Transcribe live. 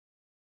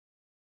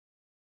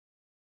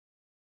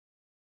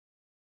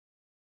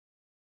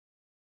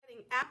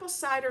Adding apple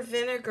cider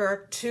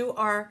vinegar to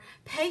our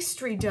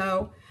pastry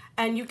dough,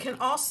 and you can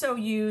also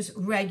use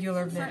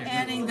regular vinegar.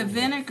 Adding the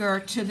vinegar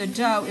to the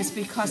dough is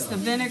because the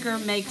vinegar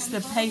makes the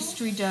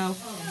pastry dough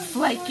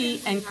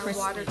flaky and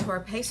crispy. Water to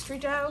our pastry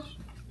dough.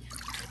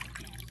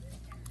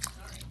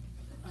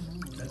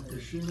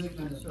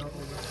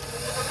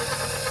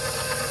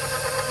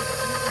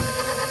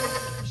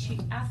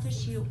 After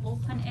she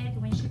open it,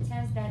 when she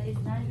tells that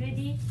it's not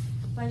ready,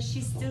 but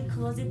she still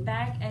close it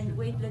back and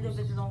wait a little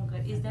bit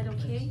longer. Is that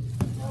okay?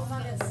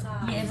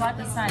 Yeah, about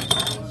the size.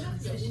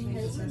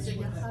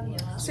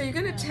 So you're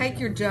going to take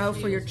your dough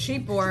for your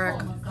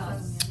ciborek.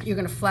 You're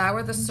going to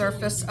flour the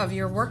surface of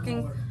your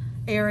working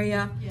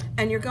area,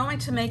 and you're going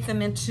to make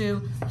them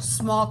into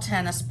small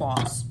tennis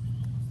balls.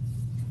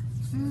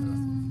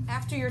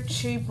 After your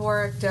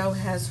ciborek dough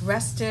has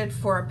rested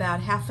for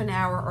about half an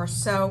hour or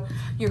so,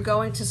 you're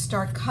going to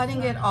start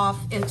cutting it off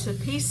into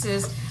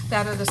pieces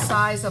that are the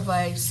size of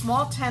a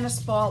small tennis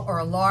ball or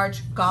a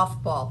large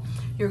golf ball.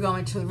 You're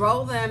going to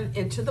roll them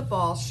into the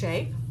ball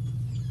shape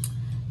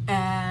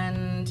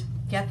and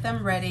get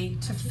them ready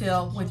to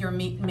fill with your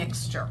meat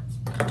mixture.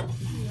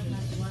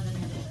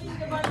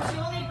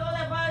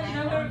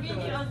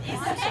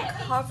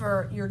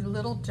 Cover your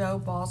little dough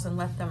balls and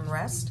let them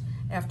rest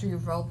after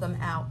you've rolled them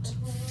out.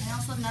 And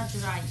also not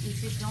dry.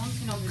 If you don't,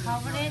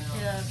 cover it,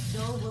 the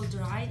dough will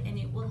dry and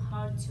it will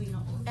hard to,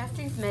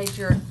 After you've made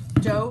your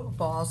dough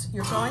balls,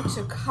 you're going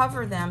to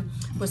cover them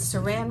with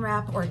saran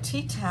wrap or a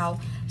tea towel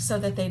so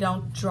that they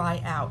don't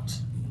dry out.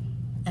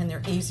 And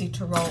they're easy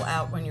to roll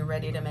out when you're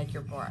ready to make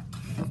your borak.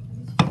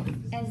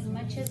 As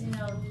much as,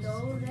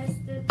 dough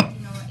rested,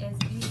 as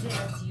easy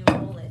as you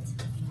roll it.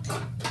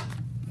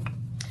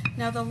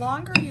 Now, the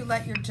longer you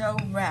let your dough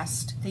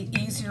rest, the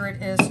easier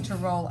it is to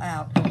roll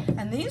out.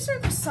 And these are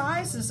the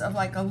sizes of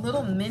like a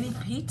little mini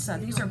pizza.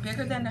 These are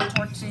bigger than a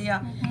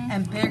tortilla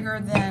and bigger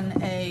than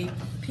a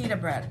pita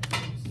bread.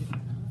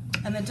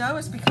 And the dough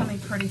is becoming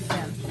pretty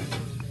thin.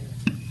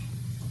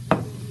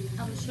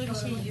 I'm şöyle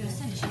şey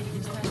yiyorsan şey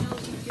göstereyim.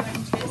 If you're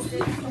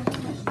interested,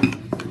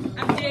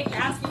 I'm direct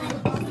asking you.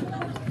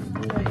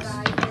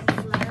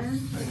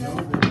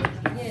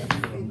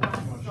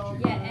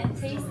 Yeah, and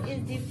taste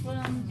is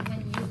different when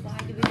you buy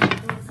the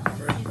vegetables on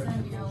season,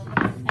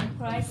 and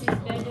price is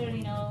better,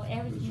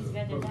 everything is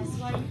better. That's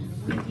why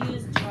we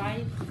use dry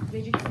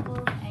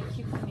vegetables and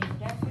keep them in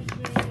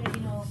refrigerator,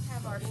 We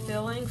have our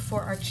filling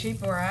for our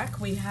ciborek.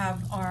 We have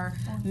our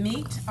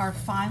meat, our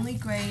finely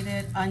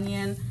grated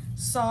onion,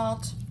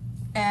 salt,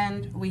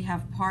 and we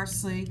have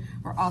parsley.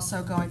 We're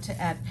also going to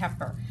add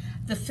pepper.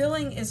 The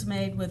filling is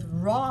made with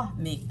raw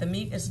meat. The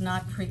meat is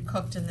not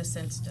pre-cooked in this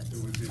instance.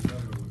 It would be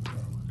better with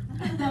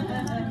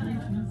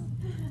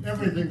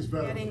Everything's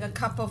better. Adding a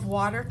cup of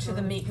water to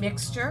the meat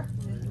mixture.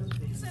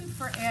 The reason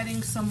for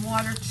adding some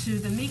water to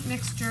the meat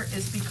mixture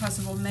is because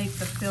it will make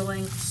the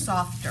filling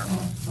softer.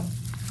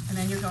 And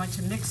then you're going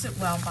to mix it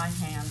well by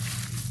hand.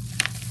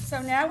 So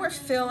now we're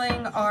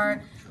filling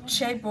our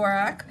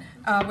ciborek.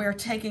 We're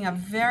taking a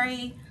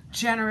very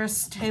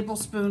generous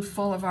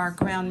tablespoonful of our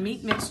ground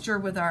meat mixture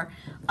with our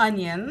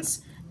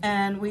onions,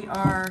 and we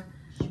are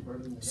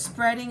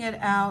spreading it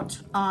out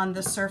on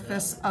the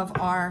surface of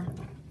our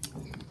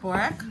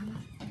borak.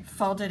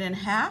 Fold it in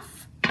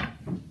half.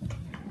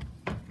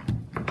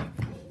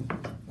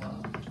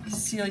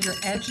 Seal your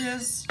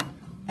edges,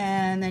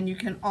 and then you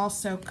can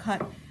also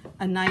cut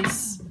a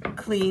nice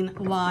clean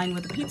line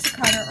with a pizza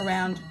cutter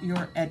around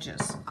your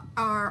edges.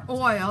 Our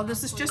oil,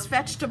 this is just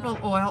vegetable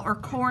oil or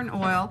corn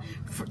oil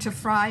to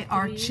fry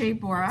our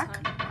ciborek.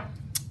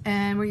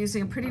 And we're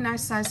using a pretty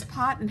nice sized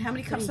pot. And how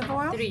many cups of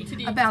oil?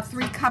 About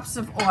 3 cups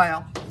of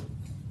oil.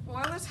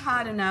 Oil is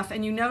hot enough,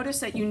 and you notice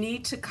that you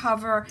need to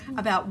cover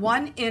about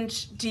 1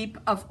 inch deep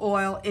of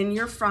oil in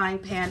your frying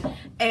pan.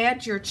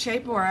 Add your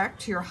ciborek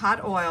to your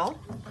hot oil,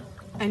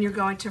 and you're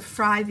going to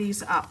fry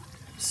these up.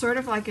 Sort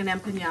of like an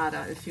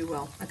empanada, if you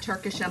will, a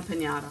Turkish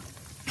empanada.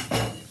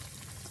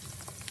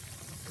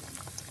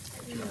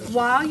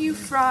 While you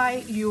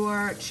fry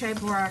your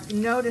ciborek,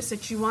 notice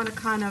that you want to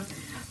kind of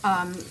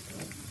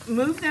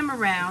move them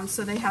around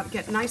so they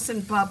get nice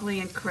and bubbly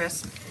and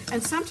crisp.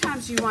 And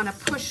sometimes you want to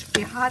push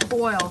the hot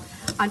oil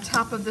on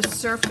top of the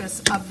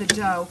surface of the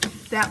dough.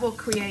 That will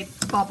create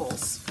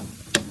bubbles.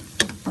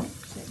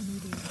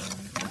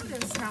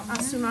 Notice how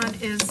Asuman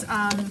is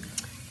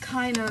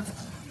kind of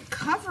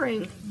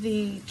covering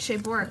the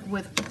ciborek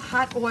with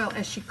hot oil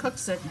as she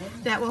cooks it.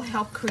 That will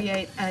help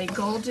create a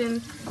golden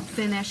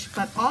finish,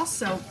 but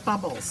also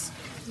bubbles.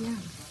 Yeah.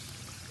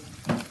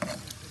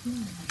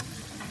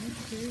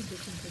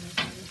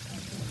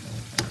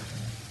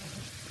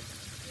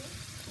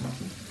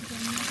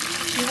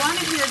 You want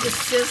to hear the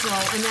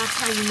sizzle, and that's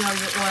how you know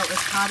your oil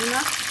is hot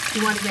enough.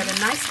 You want to get a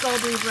nice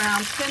golden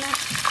brown finish,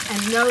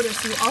 and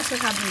notice you also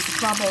have these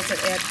bubbles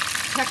that add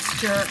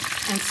texture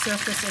and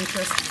surface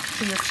interest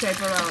to your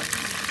ciborek.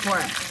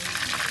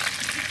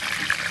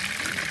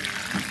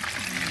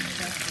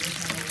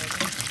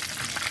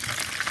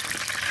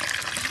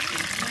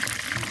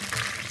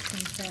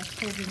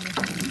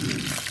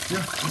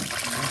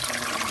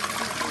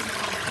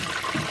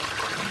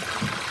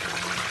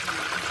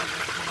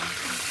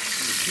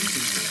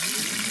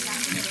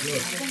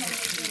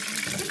 Good.